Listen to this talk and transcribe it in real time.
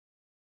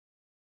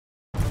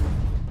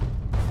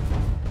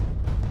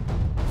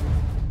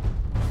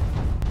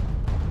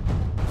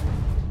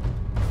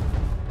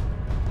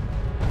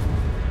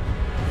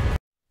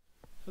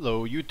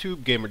Hello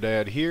YouTube,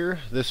 GamerDad here.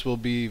 This will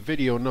be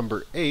video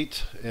number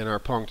 8 in our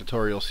Pong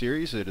tutorial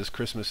series. It is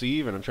Christmas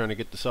Eve and I'm trying to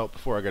get this out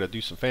before I gotta do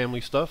some family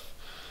stuff.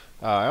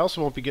 I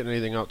also won't be getting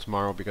anything out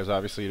tomorrow because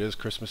obviously it is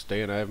Christmas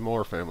Day and I have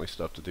more family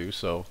stuff to do.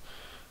 So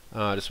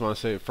I just want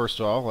to say first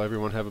of all,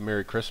 everyone have a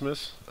Merry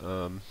Christmas.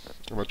 I'm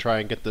going to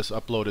try and get this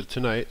uploaded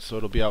tonight, so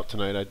it'll be out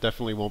tonight. I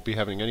definitely won't be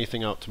having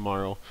anything out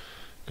tomorrow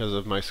because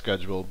of my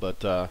schedule,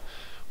 but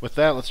with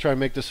that, let's try and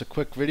make this a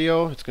quick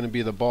video. It's going to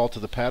be the ball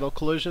to the paddle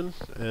collision,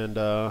 and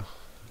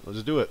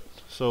let's do it.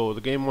 So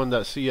the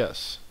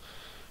game1.cs,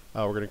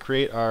 we're going to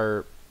create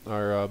our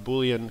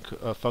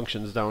Boolean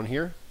functions down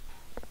here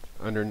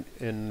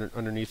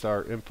underneath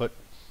our input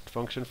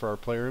function for our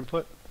player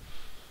input,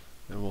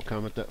 and we'll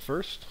comment that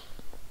first.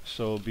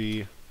 So it'll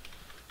be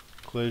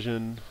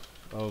collision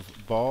of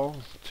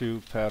ball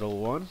to paddle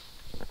 1.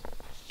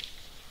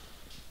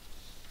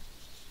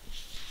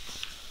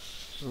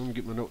 So I'm going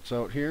to get my notes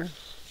out here.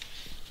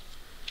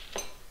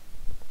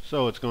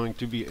 So it's going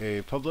to be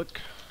a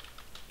public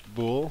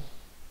bool.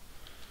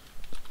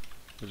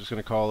 We're just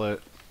going to call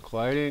it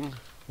colliding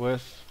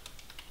with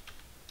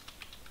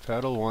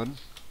paddle 1.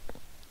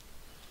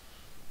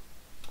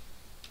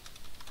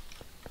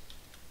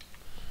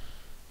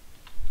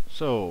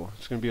 So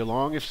it's going to be a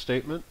long if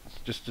statement.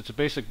 It's a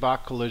basic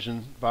box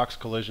collision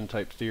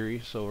type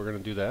theory. So we're going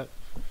to do that.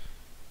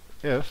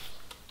 If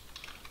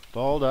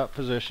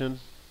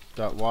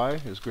ball.position.y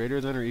is greater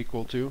than or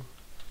equal to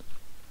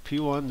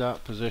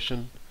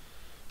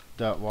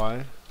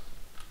p1.position.y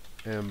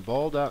and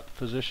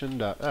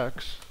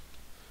ball.position.x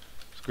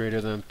is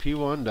greater than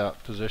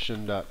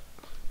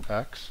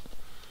p1.position.x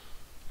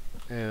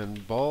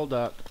and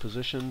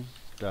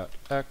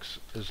ball.position.x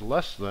is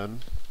less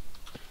than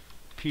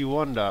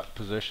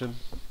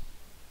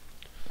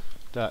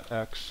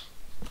p1.position.x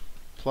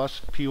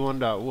plus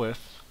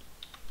p1.width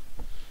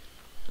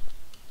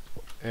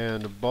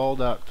and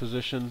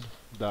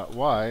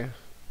ball.position.y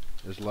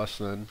is less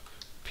than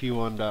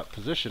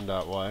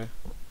p1.position.y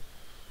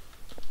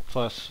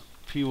plus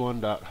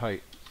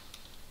p1.height.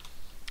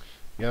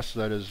 Yes,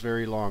 that is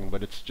very long,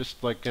 but it's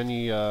just like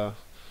any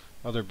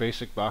other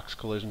basic box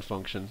collision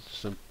function,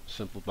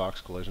 simple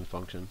box collision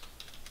function.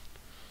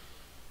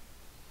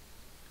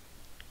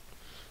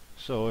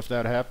 So if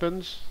that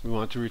happens, we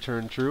want to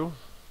return true.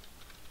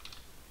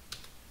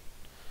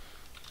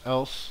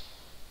 Else,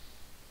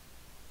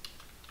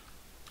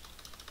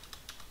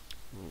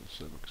 let's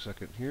have a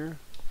second here.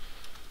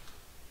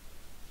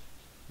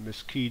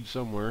 Miskeyed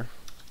somewhere.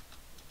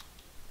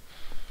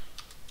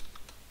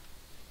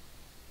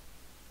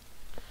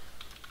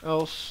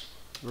 Else,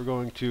 we're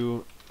going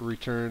to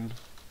return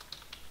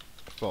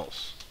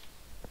false.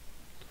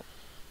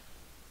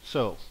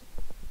 So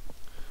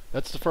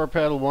that's the for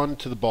paddle 1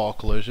 to the ball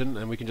collision,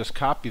 and we can just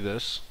copy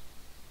this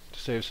to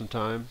save some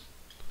time,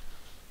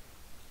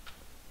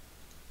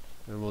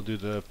 and we'll do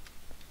the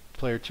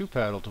player 2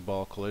 paddle to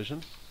ball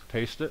collision.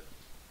 Paste it,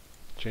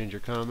 change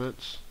your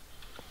comments,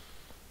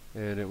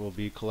 and it will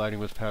be colliding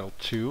with paddle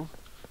 2.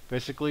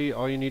 Basically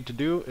all you need to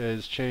do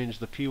is change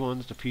the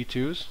P1s to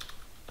P2s.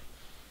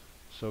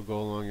 So go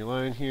along your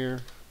line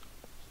here,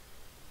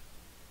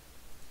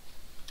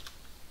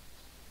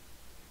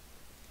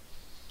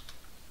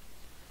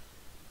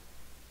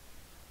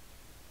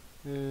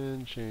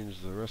 and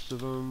change the rest of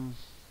them,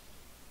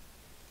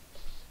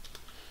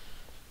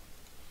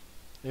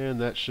 and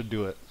that should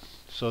do it.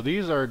 So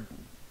these are,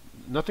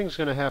 nothing's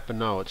going to happen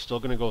now. It's still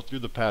going to go through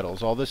the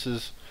paddles. All this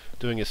is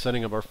doing is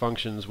setting up our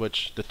functions,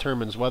 which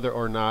determines whether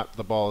or not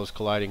the ball is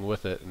colliding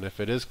with it, and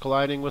if it is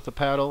colliding with the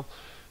paddle,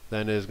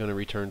 then it is going to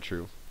return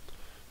true.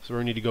 So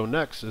where we need to go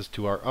next is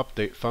to our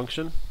update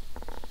function.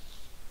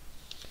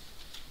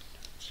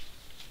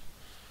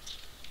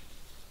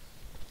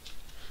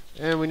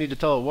 And we need to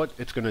tell it what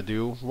it's going to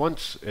do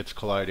once it's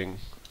colliding,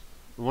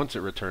 once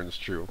it returns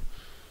true.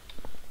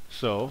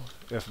 So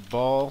if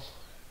ball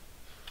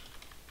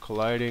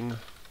colliding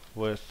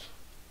with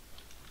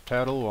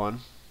paddle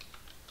 1,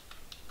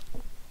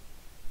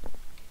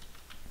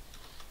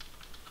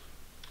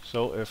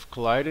 so if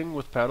colliding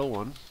with paddle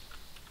 1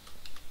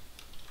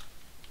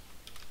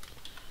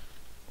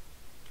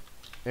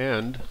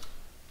 and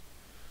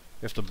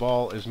if the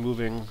ball is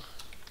moving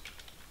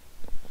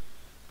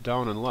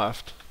down and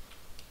left,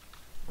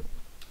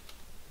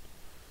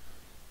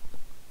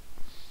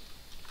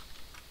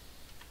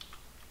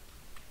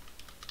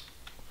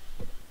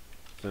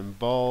 then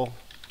ball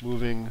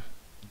moving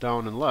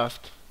down and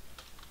left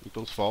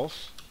equals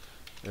false,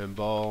 and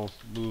ball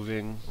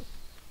moving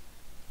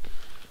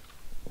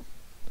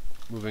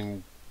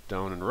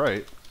down and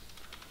right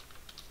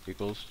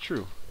equals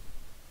true.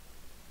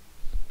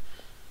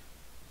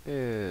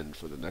 And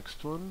for the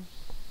next one,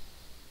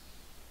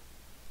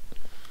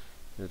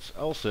 it's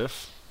else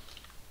if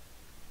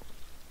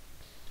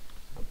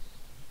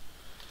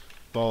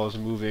ball is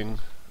moving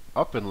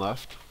up and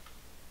left,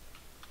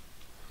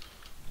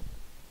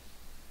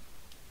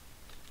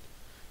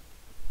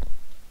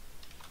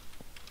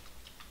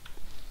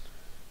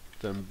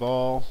 then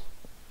ball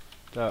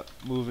dot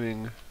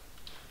moving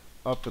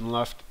up and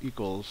left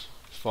equals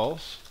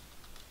false,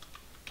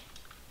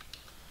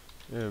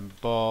 and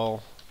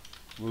ball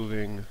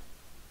moving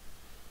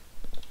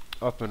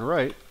up and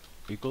right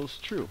equals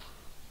true.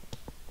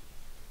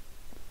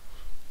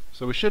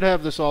 So we should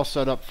have this all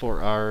set up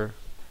for our,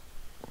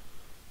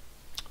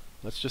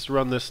 let's just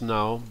run this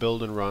now,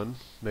 build and run,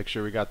 make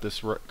sure we got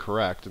this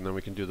correct, and then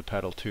we can do the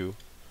paddle 2.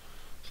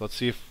 So let's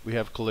see if we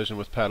have collision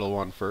with paddle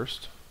 1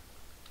 first.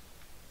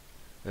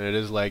 And it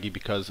is laggy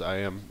because I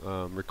am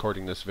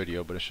recording this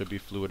video, but it should be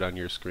fluid on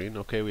your screen.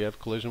 Okay, we have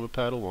collision with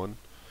paddle 1.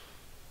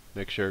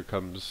 Make sure it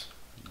comes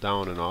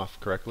down and off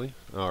correctly.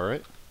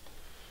 Alright.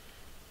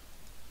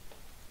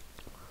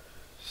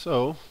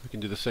 So we can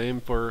do the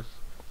same for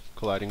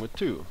colliding with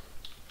 2.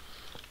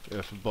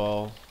 If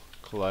ball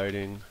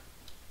colliding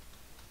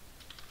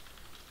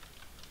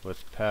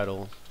with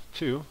paddle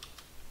 2,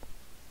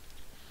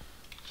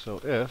 so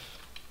if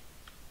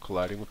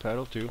colliding with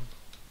paddle 2,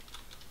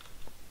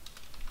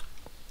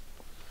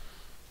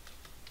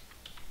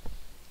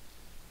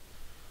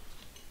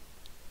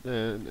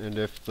 and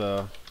if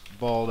the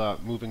ball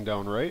not moving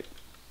down right,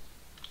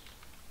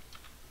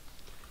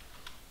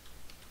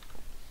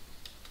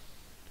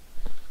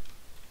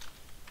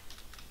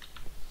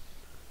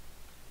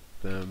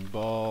 then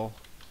ball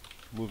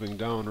moving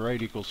down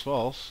right equals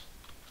false,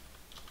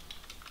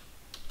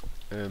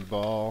 and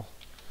ball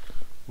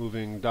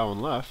moving down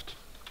left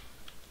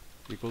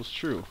equals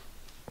true.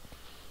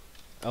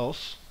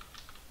 Else,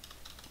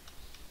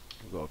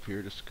 we'll go up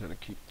here just to kind of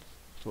keep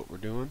what we're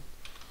doing.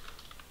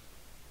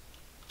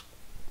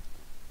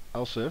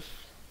 Else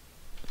if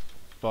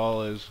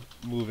ball is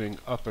moving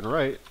up and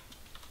right,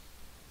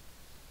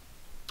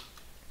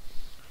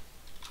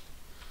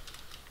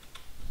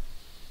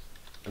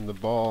 and the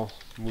ball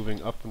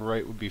moving up and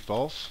right would be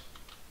false,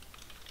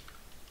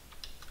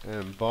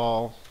 and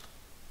ball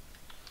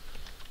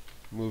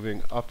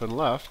moving up and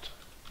left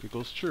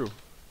equals true.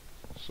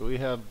 So we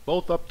have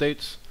both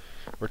updates.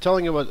 We're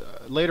telling you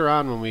what later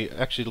on, when we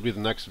actually, it'll be the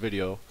next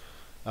video,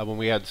 when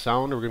we add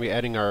sound, we're going to be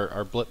adding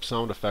our blip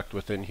sound effect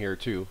within here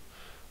too,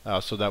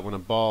 so that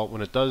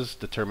when it does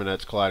determine that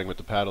it's colliding with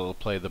the paddle, it'll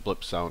play the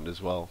blip sound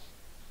as well.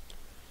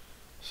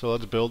 So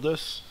let's build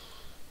this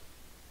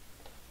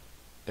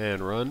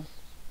and run.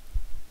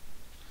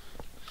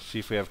 See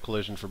if we have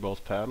collision for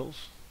both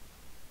paddles.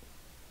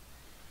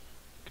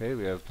 Okay,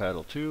 we have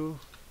paddle 2,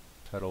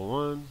 paddle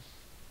 1.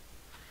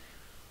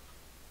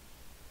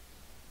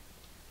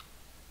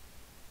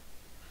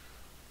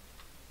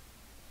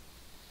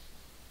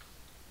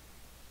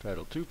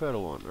 Paddle 2,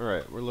 paddle 1.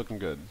 Alright, we're looking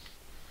good.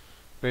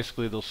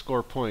 Basically, they'll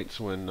score points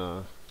when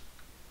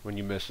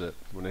you miss it.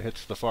 When it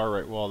hits the far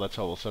right wall, that's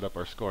how we'll set up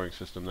our scoring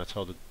system. That's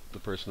how the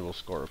person will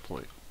score a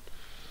point.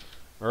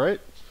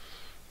 Alright,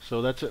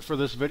 so that's it for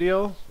this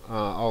video.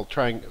 I'll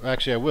try and,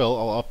 actually I will,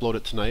 I'll upload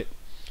it tonight.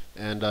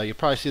 And you'll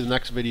probably see the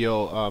next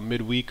video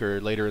midweek or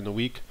later in the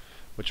week,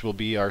 which will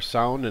be our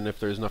sound, and if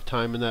there's enough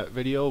time in that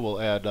video, we'll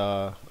add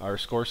our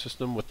score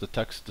system with the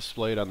text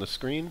displayed on the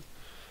screen.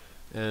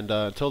 And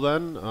until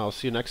then, I'll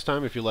see you next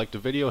time. If you liked the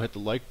video, hit the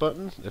like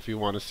button. If you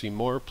want to see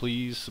more,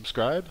 please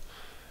subscribe.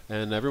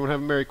 And everyone have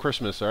a Merry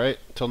Christmas, alright?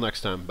 Till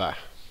next time, bye.